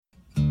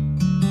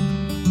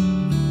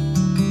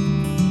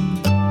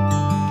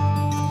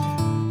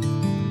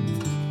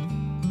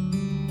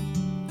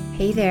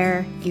Hey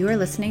there, you are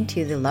listening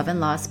to the Love and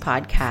Loss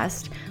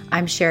podcast.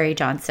 I'm Sherry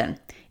Johnson.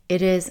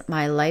 It is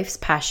my life's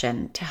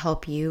passion to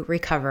help you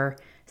recover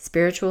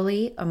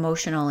spiritually,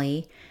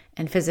 emotionally,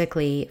 and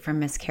physically from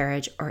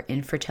miscarriage or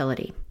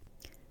infertility.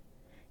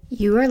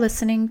 You are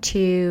listening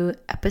to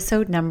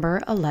episode number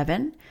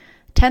 11,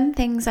 10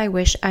 Things I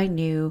Wish I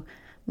Knew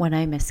When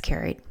I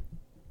Miscarried.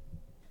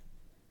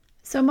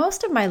 So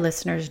most of my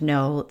listeners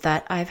know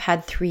that I've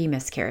had 3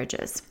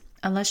 miscarriages.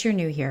 Unless you're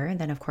new here,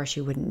 then of course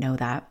you wouldn't know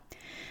that.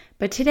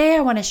 But today I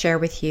want to share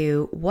with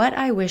you what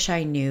I wish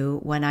I knew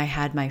when I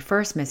had my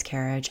first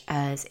miscarriage,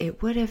 as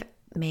it would have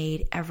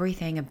made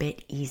everything a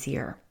bit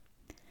easier.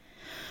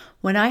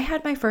 When I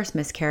had my first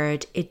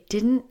miscarriage, it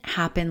didn't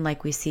happen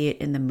like we see it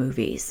in the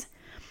movies.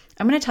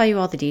 I'm going to tell you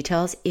all the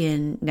details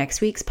in next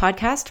week's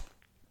podcast,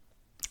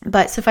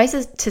 but suffice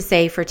it to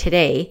say for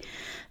today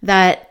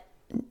that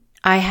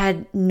I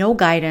had no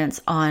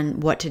guidance on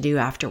what to do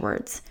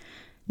afterwards.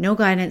 No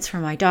guidance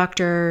from my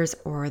doctors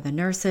or the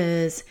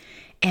nurses.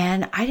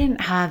 And I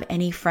didn't have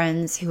any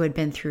friends who had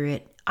been through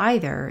it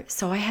either,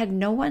 so I had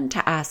no one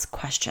to ask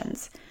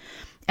questions.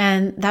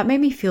 And that made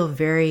me feel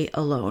very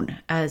alone,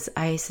 as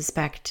I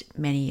suspect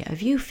many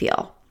of you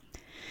feel.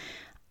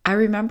 I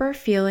remember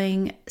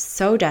feeling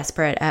so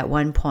desperate at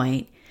one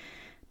point.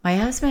 My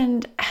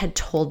husband had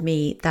told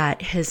me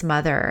that his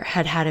mother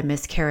had had a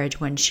miscarriage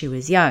when she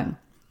was young.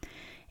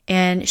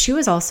 And she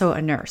was also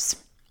a nurse,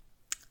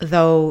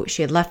 though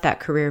she had left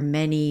that career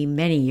many,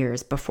 many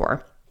years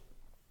before.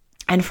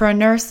 And for a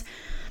nurse,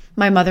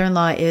 my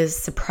mother-in-law is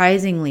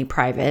surprisingly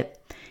private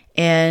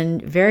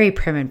and very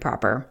prim and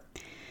proper.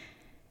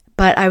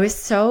 But I was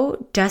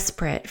so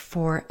desperate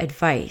for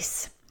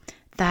advice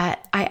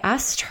that I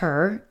asked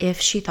her if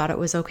she thought it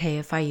was okay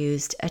if I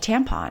used a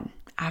tampon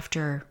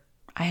after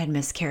I had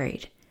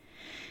miscarried.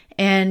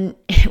 And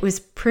it was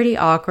pretty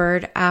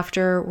awkward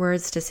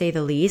afterwards, to say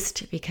the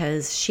least,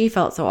 because she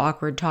felt so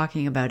awkward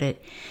talking about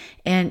it.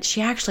 And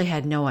she actually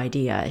had no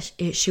idea.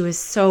 She was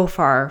so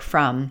far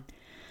from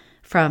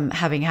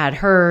having had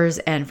hers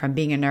and from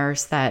being a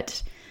nurse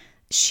that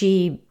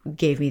she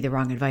gave me the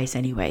wrong advice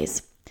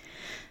anyways.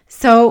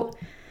 So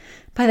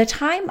by the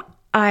time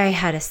I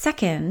had a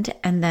second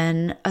and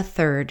then a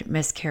third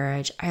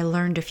miscarriage, I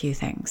learned a few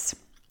things.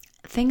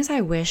 Things I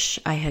wish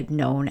I had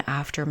known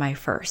after my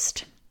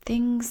first.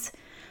 Things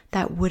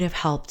that would have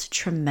helped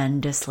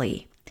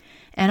tremendously.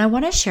 And I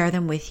want to share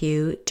them with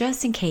you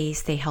just in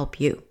case they help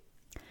you.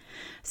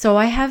 So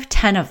I have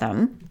 10 of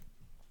them.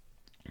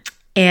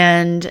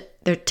 And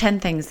there are 10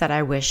 things that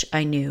I wish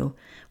I knew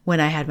when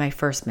I had my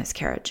first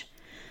miscarriage.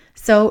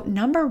 So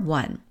number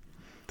 1,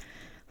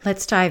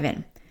 let's dive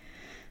in.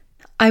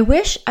 I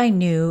wish I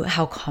knew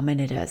how common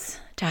it is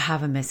to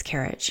have a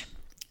miscarriage.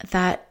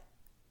 That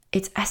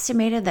it's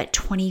estimated that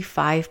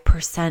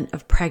 25%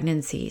 of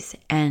pregnancies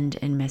end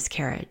in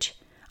miscarriage.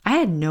 I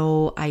had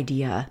no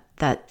idea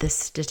that the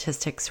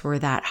statistics were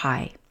that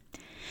high.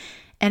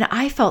 And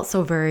I felt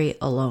so very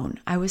alone.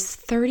 I was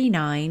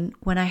 39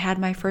 when I had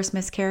my first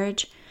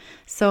miscarriage.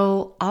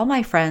 So all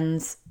my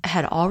friends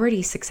had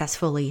already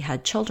successfully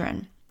had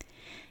children.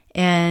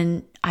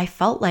 And I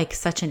felt like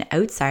such an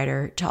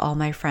outsider to all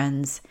my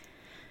friends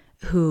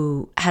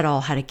who had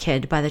all had a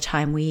kid by the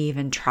time we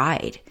even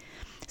tried.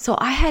 So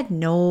I had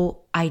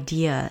no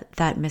idea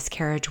that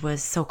miscarriage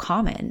was so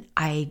common.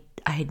 I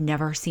had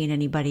never seen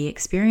anybody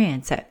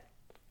experience it.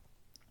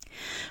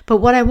 But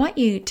what I want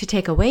you to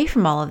take away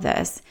from all of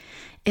this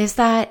is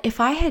that if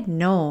I had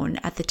known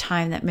at the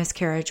time that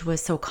miscarriage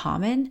was so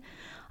common,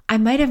 I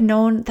might have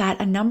known that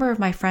a number of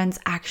my friends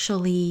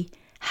actually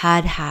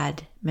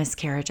had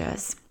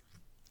miscarriages.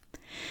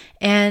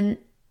 And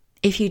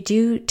if you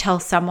do tell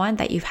someone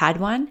that you've had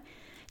one,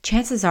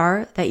 chances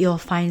are that you'll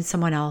find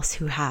someone else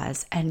who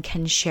has and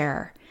can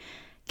share,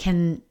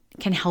 can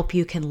help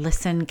you, can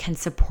listen, can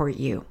support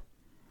you.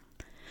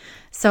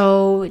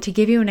 So to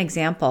give you an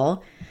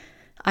example,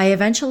 I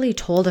eventually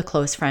told a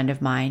close friend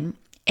of mine,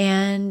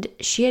 and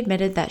she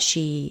admitted that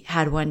she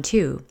had one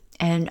too.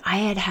 And I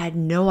had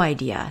no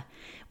idea.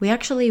 We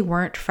actually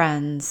weren't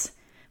friends.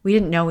 We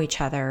didn't know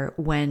each other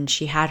when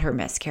she had her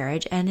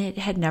miscarriage, and it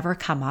had never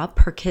come up.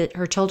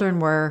 Her children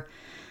were,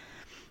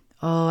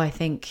 I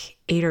think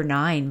 8 or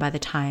 9 by the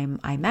time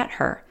I met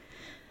her.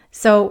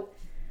 So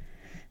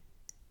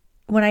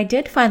when I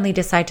did finally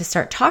decide to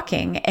start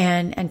talking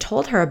and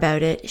told her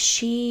about it,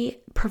 she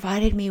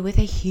provided me with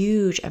a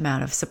huge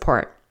amount of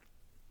support.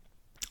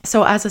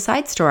 So as a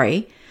side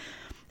story,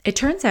 it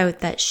turns out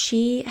that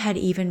she had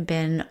even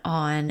been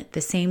on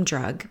the same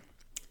drug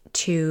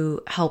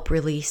to help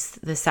release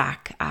the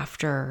sac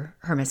after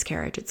her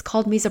miscarriage. It's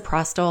called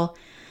misoprostol.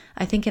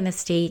 I think in the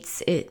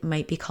States it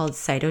might be called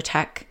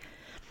Cytotec.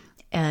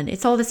 And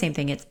it's all the same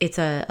thing. It's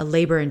a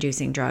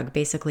labor-inducing drug,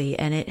 basically,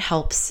 and it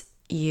helps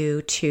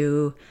you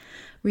to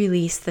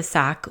release the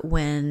sac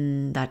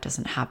when that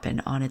doesn't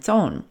happen on its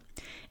own.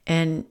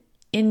 And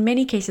in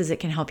many cases, it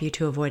can help you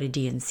to avoid a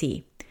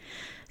D&C.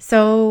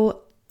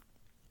 So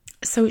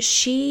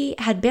she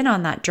had been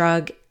on that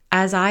drug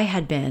as I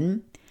had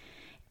been.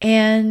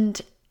 And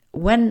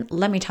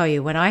let me tell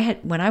you, when I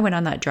went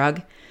on that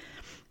drug,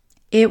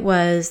 It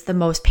was the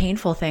most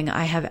painful thing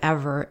I have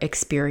ever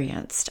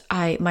experienced.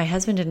 My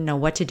husband didn't know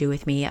what to do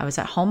with me. I was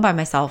at home by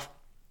myself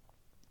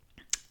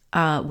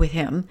with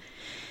him,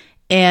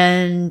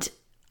 and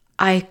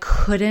I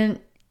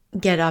couldn't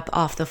get up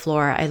off the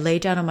floor. I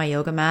laid down on my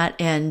yoga mat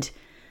and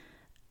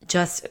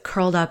just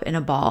curled up in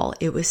a ball.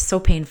 It was so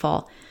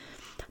painful.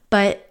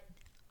 But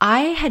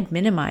I had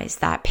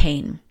minimized that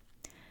pain.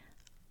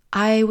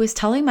 I was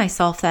telling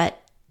myself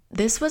that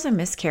this was a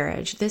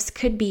miscarriage. This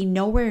could be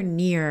nowhere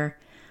near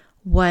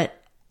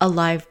what a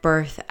live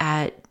birth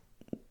at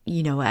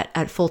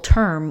full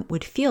term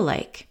would feel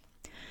like.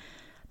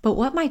 But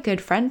what my good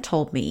friend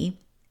told me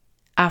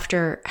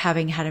after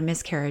having had a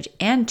miscarriage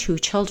and 2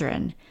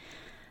 children,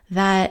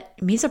 that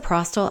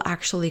misoprostol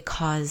actually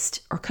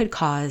could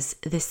cause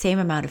the same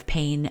amount of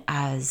pain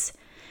as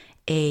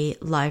a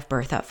live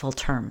birth at full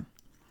term,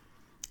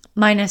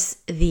 minus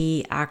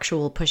the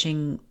actual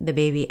pushing the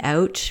baby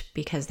out,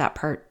 because that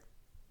part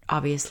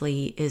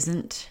obviously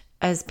isn't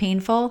as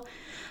painful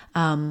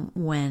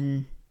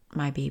when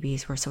my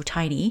babies were so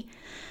tiny.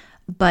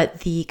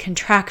 But the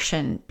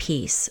contraction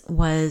piece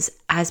was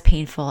as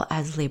painful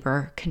as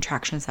labor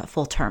contractions at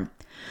full term.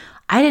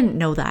 I didn't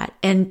know that.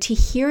 And to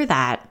hear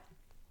that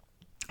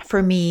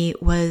for me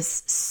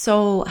was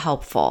so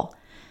helpful.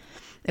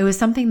 It was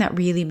something that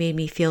really made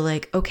me feel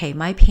like, okay,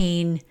 my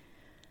pain,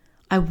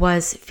 I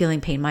was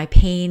feeling pain. My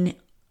pain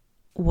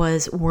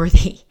was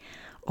worthy,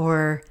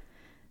 or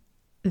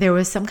there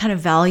was some kind of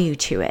value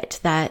to it,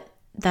 that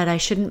I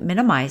shouldn't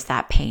minimize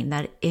that pain,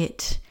 that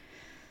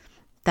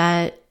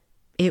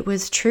it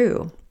was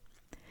true.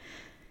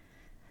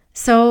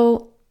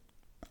 So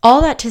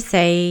all that to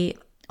say,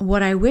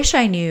 what I wish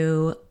I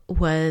knew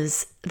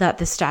was that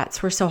the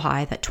stats were so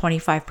high that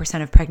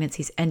 25% of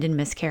pregnancies end in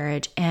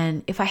miscarriage.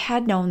 And if I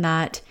had known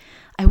that,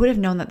 I would have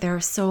known that there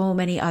are so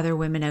many other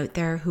women out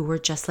there who were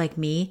just like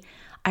me.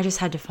 I just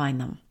had to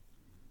find them.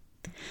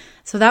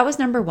 So that was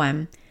number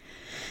 1.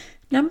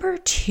 Number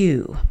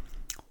 2,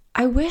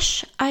 I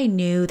wish I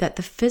knew that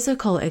the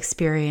physical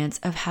experience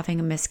of having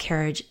a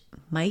miscarriage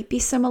might be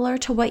similar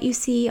to what you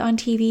see on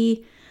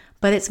TV,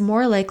 but it's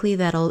more likely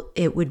that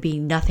it would be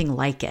nothing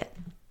like it.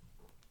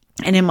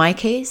 And in my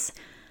case,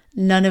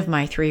 none of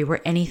my 3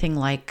 were anything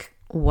like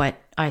what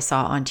I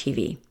saw on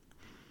TV.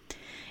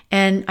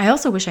 And I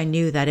also wish I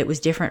knew that it was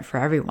different for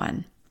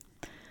everyone.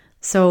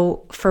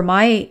 So for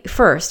my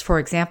first, for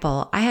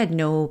example, I had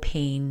no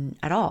pain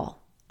at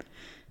all.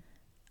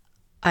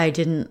 I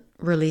didn't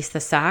release the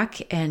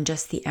sac, and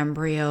just the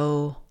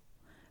embryo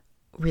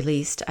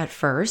released at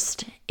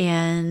first.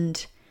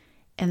 And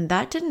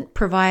that didn't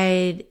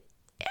provide,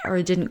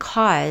 or didn't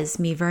cause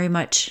me very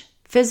much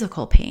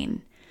physical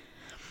pain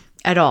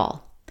at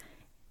all,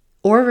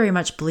 or very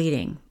much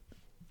bleeding.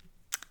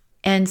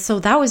 And so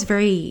that was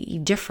very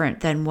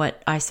different than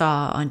what I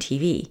saw on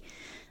TV.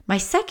 My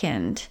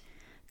second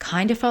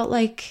kind of felt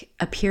like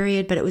a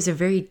period, but it was a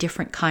very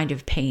different kind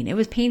of pain. It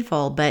was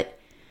painful, but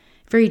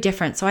very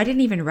different. So I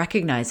didn't even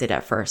recognize it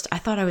at first. I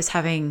thought I was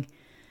having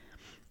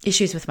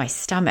issues with my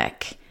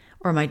stomach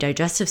or my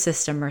digestive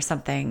system or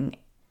something,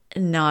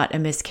 not a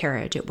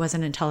miscarriage. It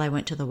wasn't until I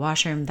went to the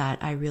washroom that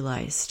I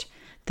realized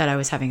that I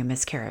was having a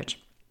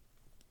miscarriage.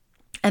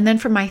 And then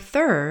for my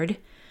third,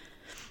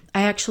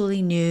 I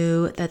actually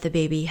knew that the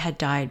baby had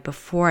died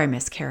before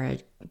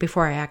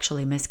I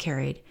actually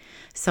miscarried.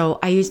 So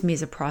I used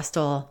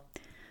misoprostol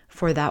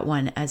for that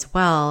one as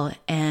well,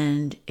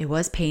 and it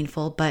was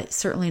painful, but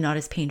certainly not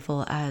as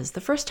painful as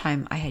the first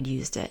time I had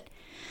used it.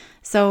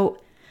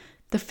 So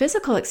the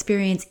physical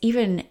experience,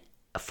 even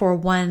for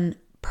one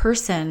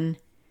person,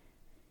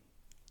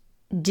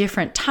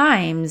 different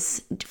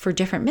times for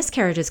different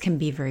miscarriages can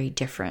be very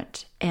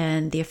different,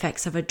 and the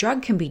effects of a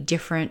drug can be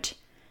different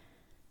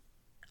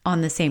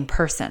on the same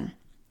person.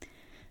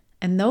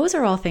 And those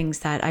are all things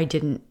that I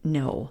didn't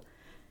know,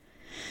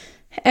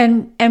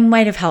 and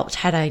might have helped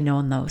had I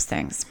known those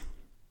things.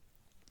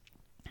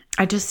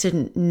 I just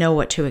didn't know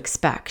what to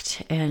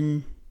expect,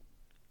 and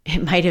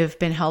it might have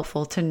been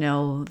helpful to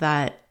know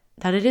that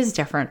it is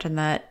different and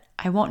that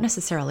I won't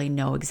necessarily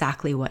know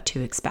exactly what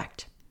to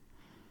expect.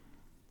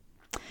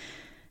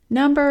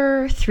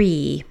 Number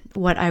 3,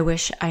 what I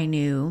wish I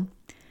knew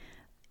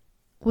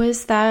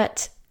was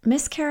that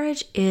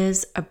miscarriage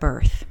is a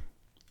birth.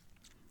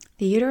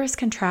 The uterus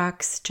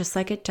contracts just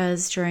like it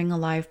does during a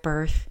live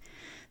birth.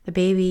 The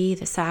baby,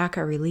 the sac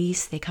are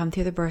released. They come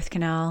through the birth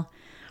canal.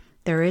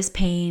 There is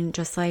pain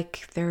just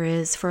like there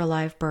is for a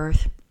live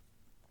birth.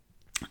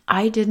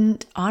 I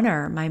didn't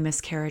honor my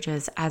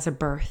miscarriages as a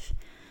birth.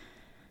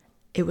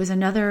 It was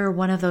another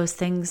one of those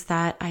things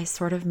that I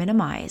sort of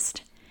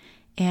minimized.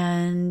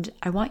 And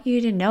I want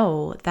you to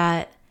know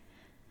that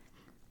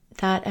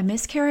a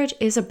miscarriage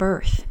is a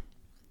birth.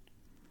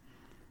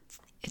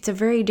 It's a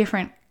very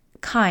different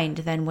kind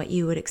than what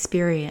you would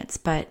experience.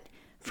 But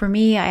for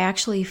me, I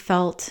actually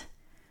felt,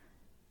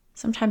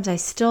 sometimes I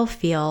still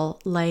feel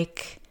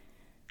like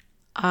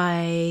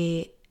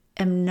I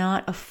am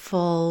not a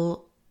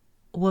full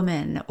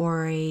woman,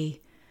 or I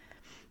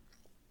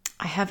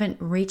haven't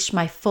reached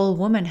my full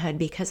womanhood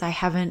because I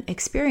haven't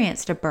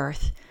experienced a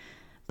birth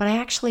but I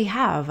actually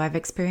have. I've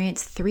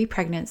experienced 3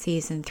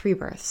 pregnancies and 3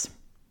 births.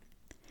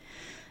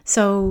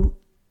 So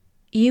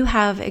you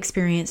have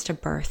experienced a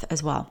birth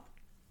as well.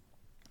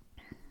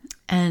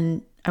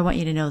 And I want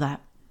you to know that.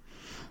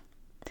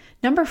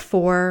 Number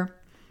 4,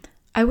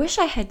 I wish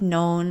I had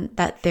known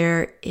that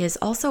there is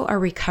also a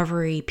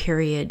recovery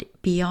period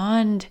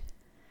beyond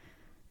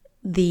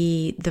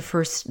the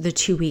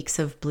 2 weeks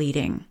of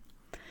bleeding.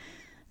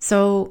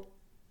 So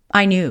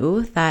I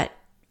knew that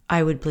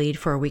I would bleed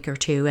for a week or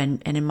 2,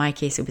 and in my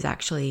case, it was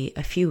actually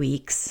a few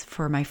weeks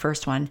for my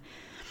first one.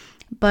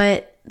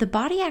 But the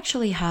body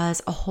actually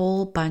has a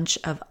whole bunch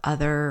of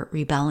other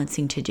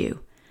rebalancing to do.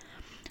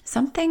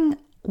 Something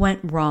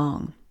went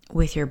wrong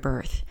with your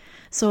birth.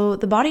 So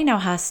the body now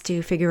has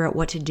to figure out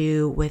what to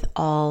do with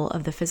all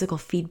of the physical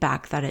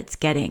feedback that it's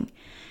getting.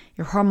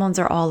 Your hormones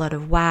are all out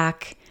of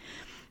whack.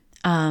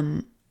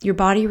 Your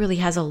body really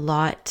has a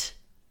lot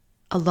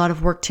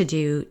of work to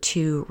do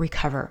to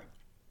recover.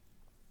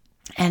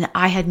 And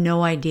I had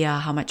no idea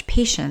how much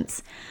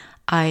patience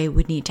I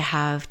would need to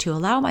have to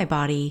allow my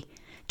body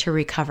to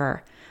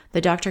recover. The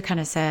doctor kind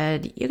of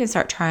said, you can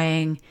start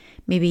trying,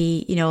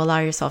 maybe, allow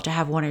yourself to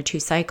have 1 or 2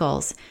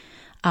 cycles.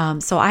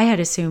 So I had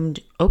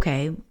assumed,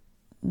 okay,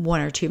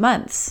 1 or 2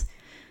 months,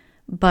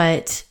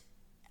 but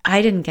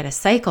I didn't get a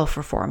cycle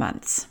for 4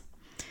 months.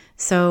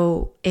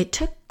 So it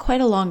took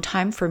quite a long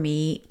time for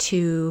me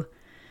to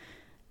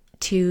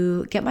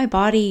get my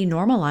body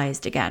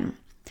normalized again.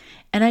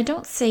 And I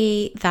don't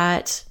say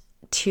that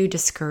to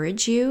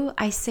discourage you.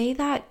 I say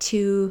that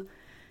to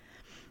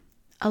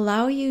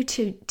allow you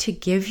to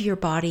give your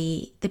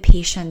body the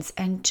patience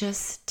and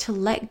just to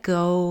let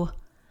go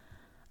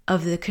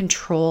of the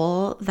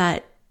control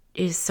that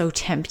is so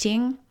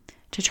tempting,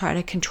 to try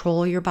to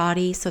control your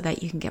body so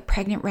that you can get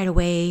pregnant right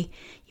away.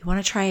 You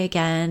want to try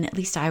again. At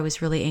least I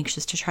was really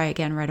anxious to try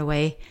again right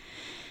away.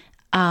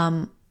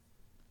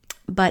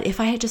 But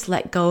if I had just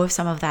let go of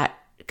some of that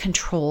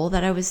control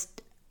that I was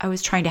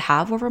trying to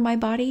have over my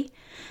body,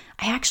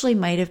 I actually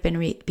might have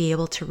been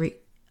able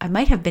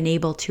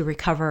to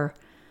recover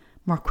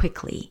more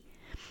quickly,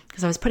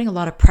 because I was putting a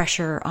lot of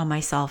pressure on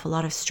myself, a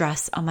lot of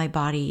stress on my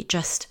body,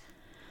 just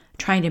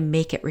trying to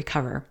make it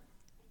recover.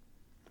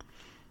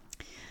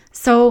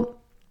 So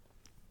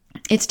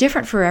it's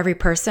different for every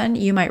person.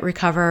 You might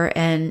recover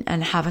and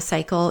have a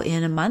cycle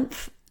in a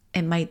month.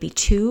 It might be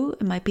 2,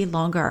 it might be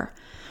longer.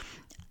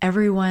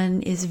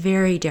 Everyone is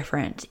very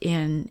different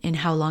in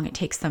how long it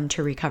takes them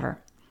to recover.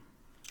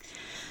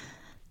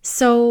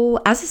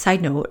 So as a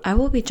side note, I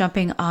will be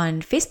jumping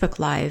on Facebook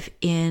Live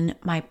in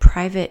my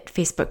private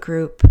Facebook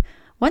group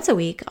once a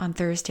week on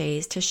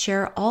Thursdays to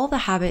share all the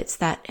habits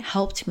that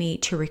helped me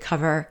to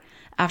recover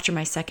after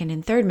my 2nd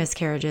and 3rd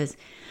miscarriages.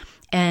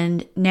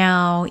 And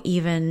now,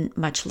 even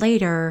much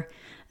later,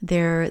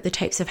 they're the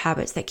types of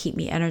habits that keep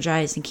me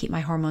energized and keep my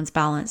hormones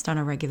balanced on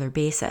a regular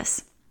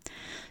basis.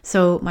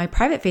 So my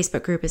private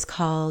Facebook group is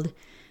called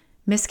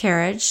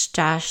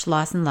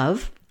Miscarriage-Loss and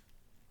Love.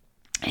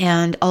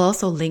 And I'll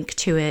also link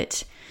to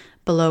it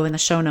below in the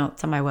show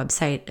notes on my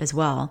website as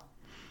well,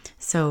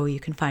 so you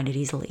can find it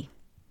easily.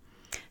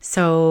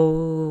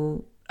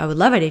 So I would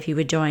love it if you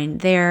would join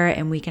there,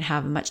 and we can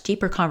have a much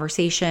deeper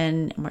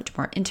conversation, a much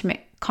more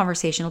intimate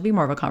conversation. It'll be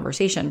more of a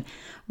conversation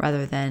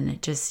rather than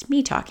just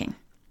me talking.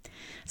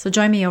 So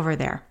join me over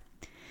there.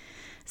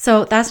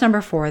 So that's number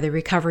 4, the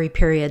recovery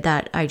period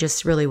that I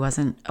just really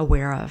wasn't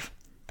aware of.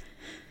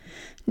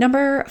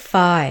 Number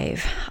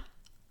 5,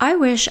 I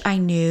wish I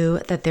knew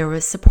that there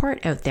was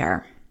support out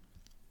there.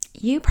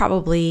 You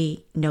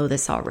probably know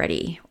this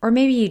already, or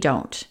maybe you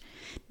don't.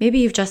 Maybe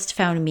you've just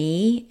found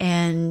me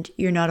and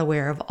you're not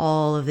aware of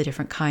all of the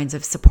different kinds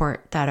of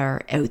support that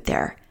are out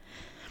there.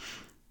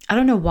 I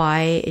don't know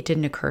why it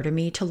didn't occur to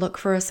me to look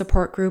for a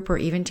support group or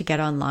even to get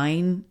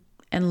online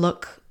and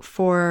look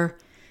for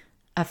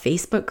a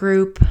Facebook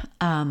group.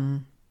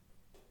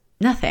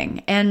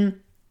 Nothing.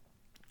 And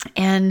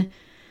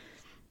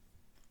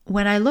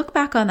when I look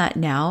back on that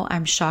now,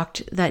 I'm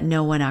shocked that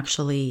no one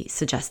actually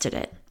suggested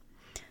it.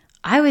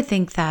 I would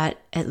think that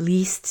at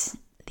least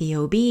the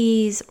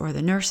OBs or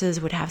the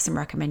nurses would have some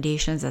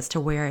recommendations as to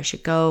where I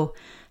should go,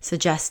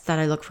 suggest that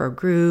I look for a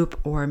group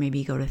or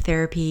maybe go to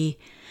therapy.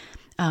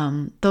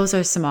 Those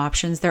are some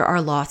options. There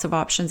are lots of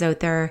options out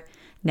there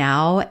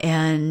now,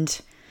 and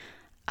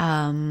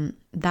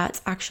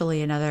that's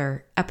actually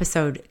another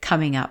episode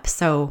coming up.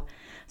 So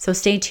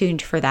stay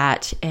tuned for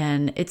that,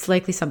 and it's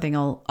likely something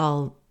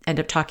I'll end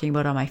up talking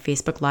about on my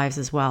Facebook Lives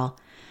as well.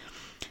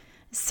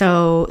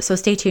 So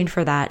stay tuned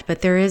for that.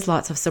 But there is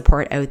lots of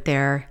support out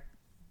there.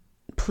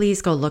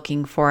 Please go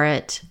looking for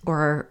it,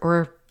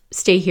 or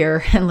stay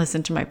here and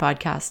listen to my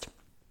podcast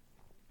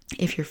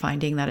if you're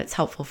finding that it's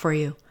helpful for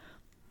you.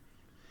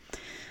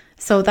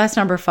 So that's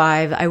number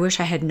 5. I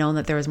wish I had known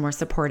that there was more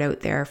support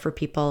out there for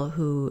people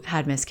who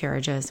had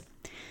miscarriages.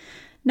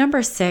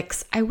 Number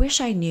 6, I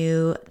wish I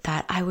knew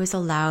that I was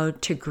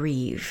allowed to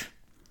grieve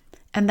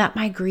and that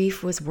my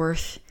grief was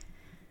worth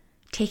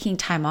taking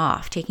time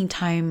off, taking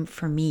time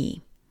for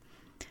me.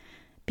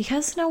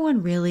 because no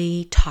one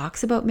really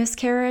talks about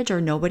miscarriage,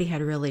 or nobody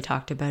had really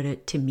talked about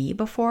it to me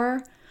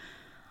before,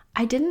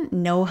 I didn't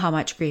know how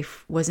much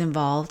grief was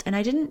involved, and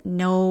I didn't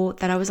know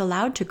that I was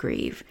allowed to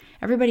grieve.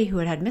 Everybody who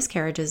had had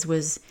miscarriages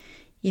was,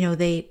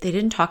 they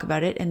didn't talk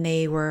about it, and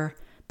they were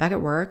back at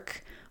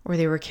work or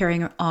they were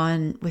carrying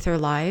on with their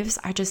lives.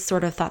 I just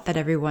sort of thought that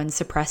everyone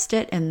suppressed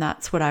it, and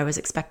that's what I was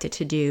expected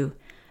to do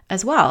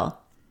as well.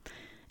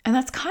 And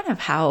that's kind of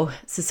how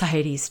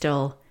society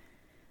still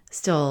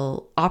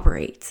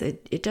operates.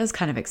 It does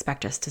kind of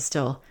expect us to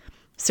still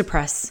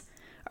suppress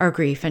our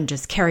grief and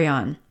just carry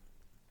on.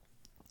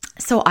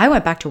 So I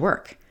went back to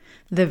work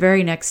the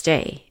very next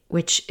day,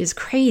 which is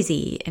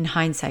crazy in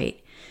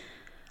hindsight.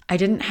 I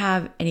didn't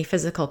have any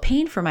physical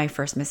pain for my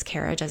first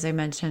miscarriage, as I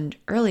mentioned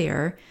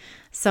earlier.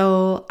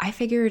 So I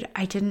figured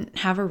I didn't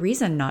have a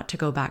reason not to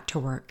go back to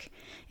work.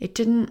 It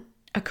didn't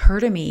occur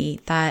to me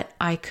that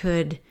I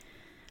could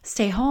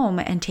stay home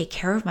and take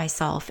care of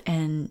myself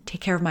and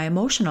take care of my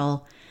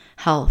emotional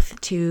health,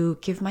 to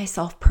give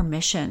myself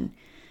permission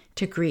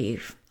to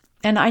grieve.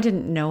 And I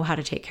didn't know how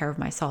to take care of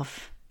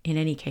myself in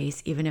any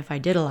case, even if I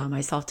did allow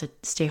myself to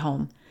stay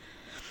home.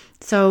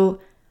 So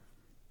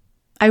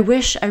I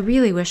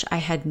really wish I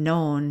had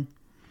known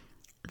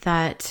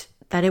that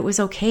it was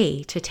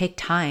okay to take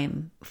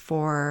time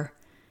to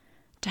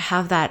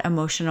have that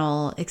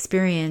emotional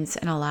experience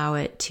and allow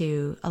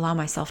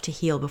myself to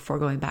heal before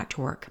going back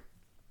to work.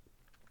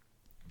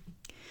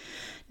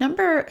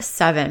 Number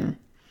 7,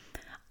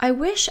 I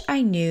wish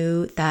I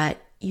knew that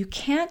you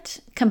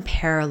can't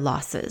compare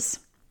losses.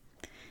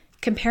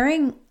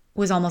 Comparing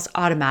was almost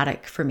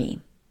automatic for me.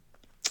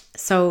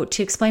 So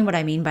to explain what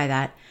I mean by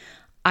that,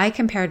 I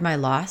compared my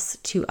loss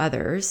to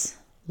others'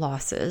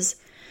 losses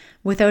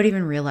without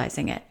even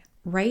realizing it,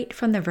 right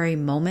from the very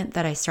moment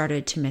that I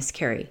started to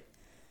miscarry.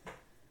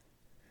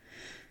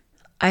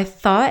 I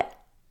thought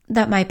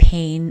that my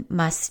pain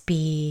must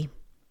be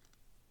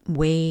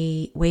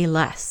way, way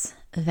less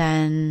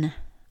than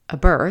a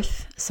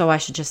birth, so I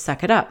should just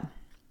suck it up.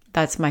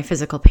 That's my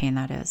physical pain,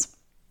 that is.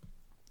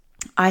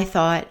 I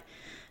thought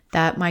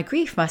that my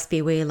grief must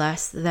be way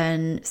less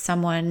than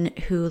someone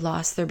who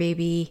lost their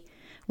baby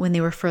when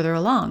they were further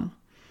along.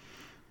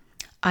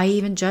 I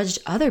even judged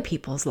other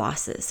people's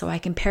losses. So I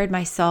compared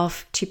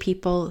myself to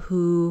people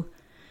who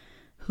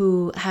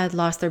had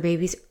lost their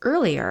babies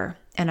earlier,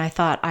 and I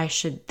thought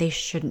they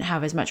shouldn't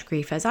have as much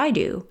grief as I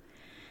do.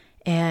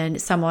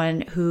 And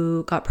someone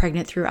who got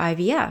pregnant through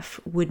IVF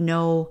would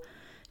know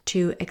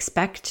to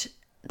expect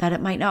that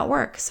it might not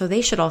work, so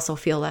they should also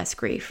feel less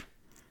grief.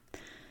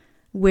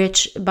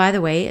 Which, by the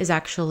way, is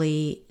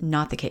actually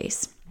not the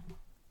case.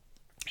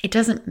 It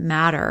doesn't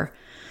matter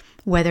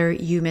whether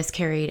you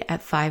miscarried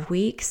at 5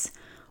 weeks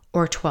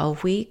or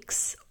 12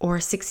 weeks or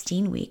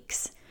 16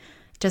 weeks.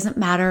 It doesn't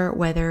matter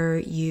whether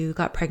you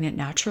got pregnant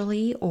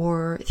naturally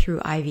or through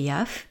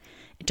IVF.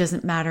 It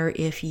doesn't matter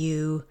if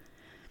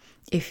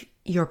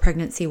your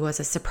pregnancy was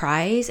a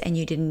surprise and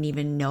you didn't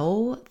even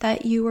know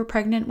that you were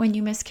pregnant when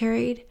you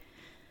miscarried.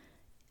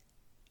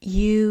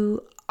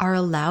 You are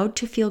allowed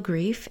to feel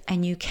grief,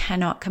 and you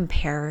cannot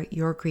compare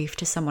your grief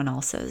to someone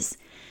else's.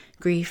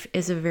 Grief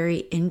is a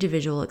very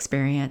individual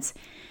experience,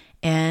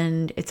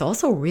 and it's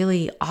also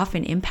really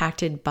often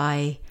impacted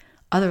by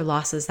other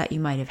losses that you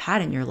might have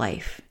had in your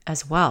life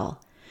as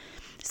well.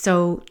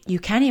 So you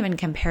can't even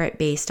compare it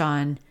based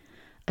on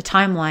a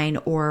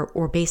timeline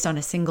or based on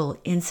a single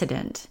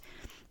incident,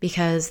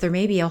 because there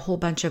may be a whole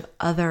bunch of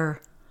other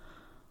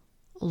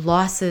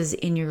losses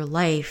in your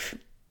life,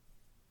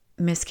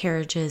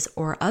 miscarriages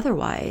or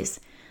otherwise,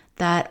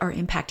 that are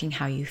impacting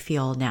how you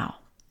feel now.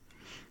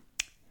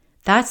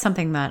 That's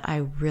something that I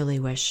really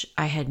wish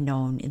I had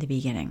known in the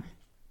beginning.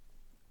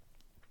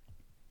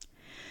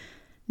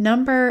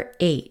 Number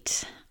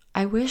 8,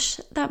 I wish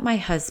that I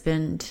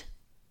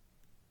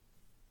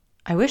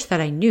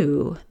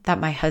knew that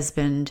my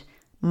husband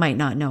might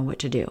not know what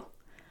to do.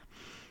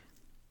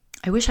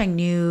 I wish I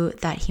knew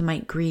that he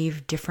might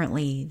grieve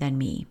differently than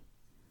me.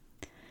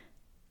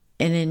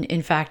 And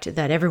in fact,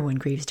 that everyone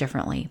grieves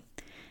differently.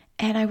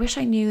 And I wish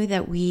I knew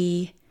that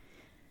we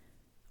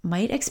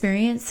might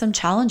experience some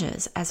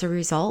challenges as a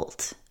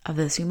result of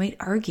this. We might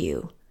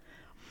argue.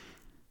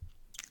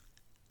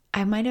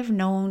 I might have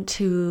known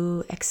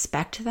to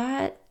expect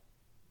that,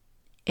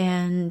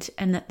 and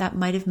that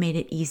might have made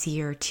it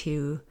easier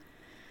to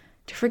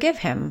forgive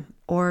him,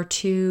 or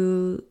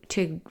to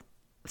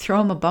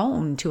throw him a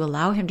bone, to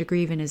allow him to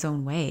grieve in his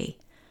own way.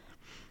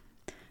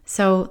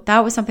 So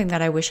that was something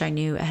that I wish I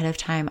knew ahead of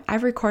time.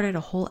 I've recorded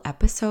a whole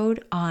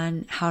episode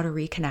on how to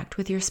reconnect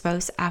with your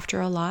spouse after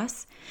a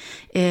loss.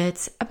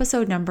 It's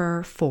episode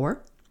number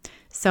 4.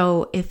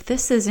 So if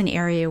this is an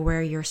area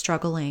where you're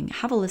struggling,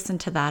 have a listen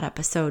to that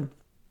episode.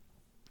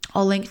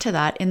 I'll link to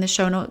that in the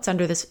show notes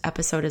under this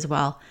episode as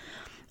well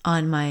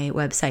on my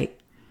website.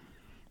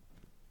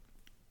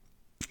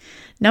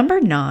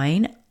 Number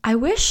 9, I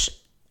wish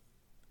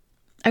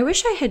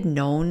I had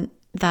known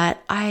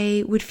that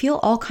I would feel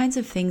all kinds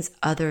of things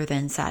other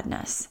than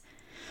sadness.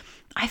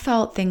 I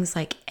felt things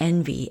like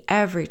envy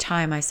every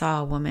time I saw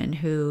a woman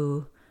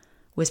who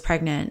was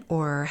pregnant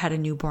or had a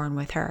newborn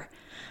with her.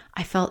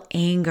 I felt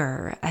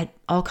anger at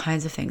all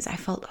kinds of things. I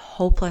felt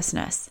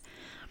hopelessness.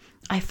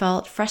 I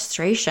felt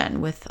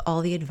frustration with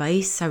all the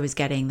advice I was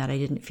getting that I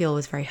didn't feel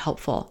was very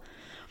helpful.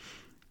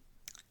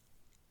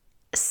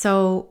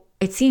 So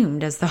it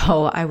seemed as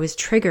though I was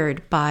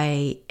triggered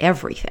by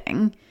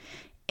everything.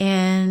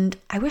 And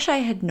I wish I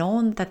had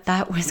known that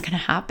that was going to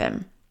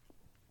happen.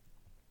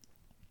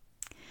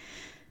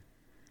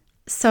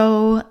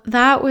 So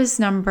that was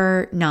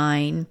number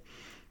 9.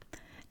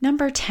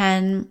 Number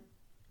 10,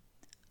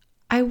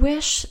 I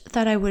wish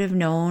that I would have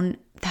known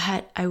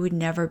that I would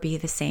never be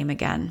the same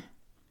again.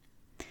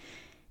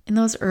 In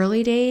those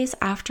early days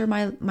after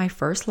my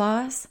first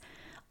loss,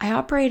 I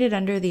operated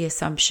under the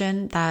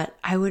assumption that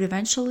I would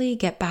eventually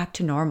get back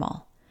to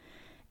normal.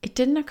 It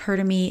didn't occur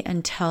to me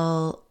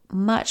until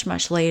much,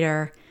 much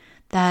later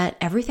that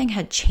everything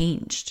had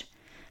changed,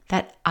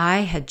 that I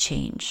had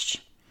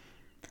changed,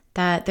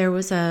 that there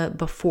was a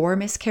before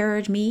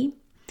miscarriage me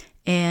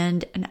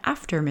and an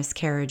after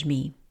miscarriage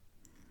me.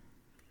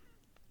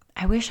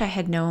 I wish I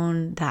had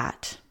known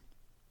that.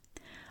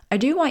 I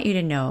do want you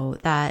to know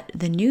that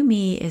the new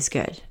me is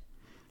good.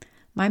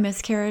 My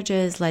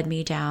miscarriages led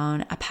me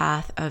down a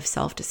path of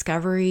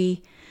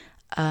self-discovery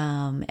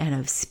and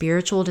of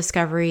spiritual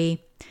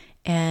discovery.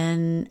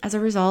 And as a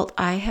result,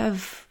 I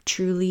have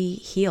truly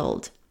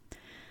healed.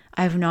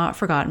 I have not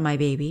forgotten my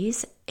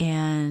babies,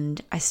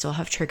 and I still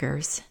have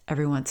triggers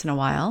every once in a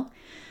while,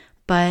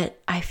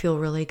 but I feel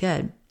really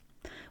good,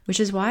 which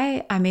is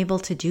why I'm able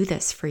to do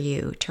this for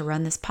you, to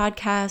run this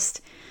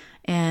podcast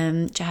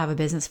and to have a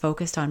business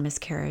focused on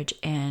miscarriage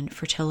and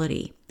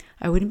fertility.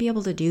 I wouldn't be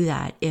able to do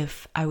that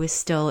if I was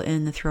still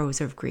in the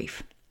throes of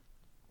grief.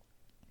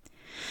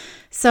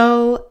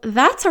 So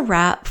that's a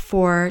wrap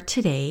for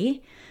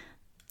today.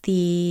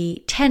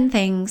 The 10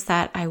 things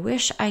that I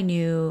wish I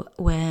knew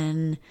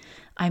when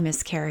I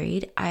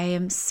miscarried. I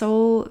am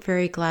so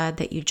very glad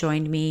that you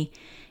joined me,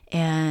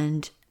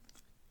 and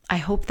I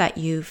hope that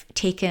you've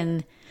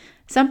taken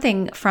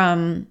something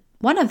from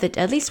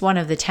at least one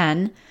of the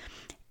 10.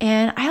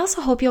 And I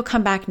also hope you'll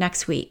come back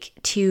next week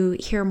to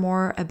hear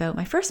more about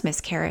my first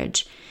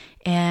miscarriage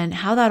and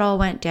how that all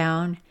went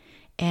down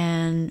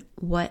and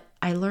what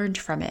I learned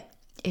from it.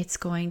 It's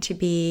going to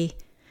be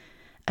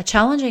a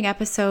challenging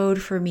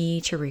episode for me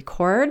to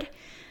record,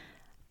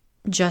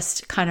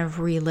 just kind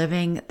of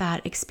reliving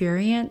that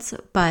experience,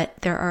 but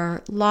there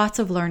are lots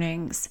of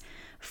learnings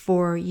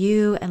for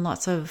you and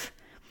lots of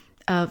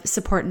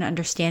support and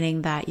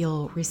understanding that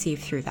you'll receive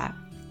through that.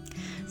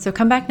 So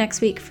come back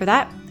next week for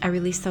that. I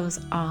release those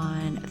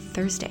on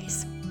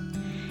Thursdays.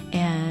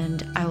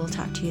 And I will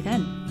talk to you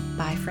then.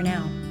 Bye for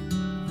now.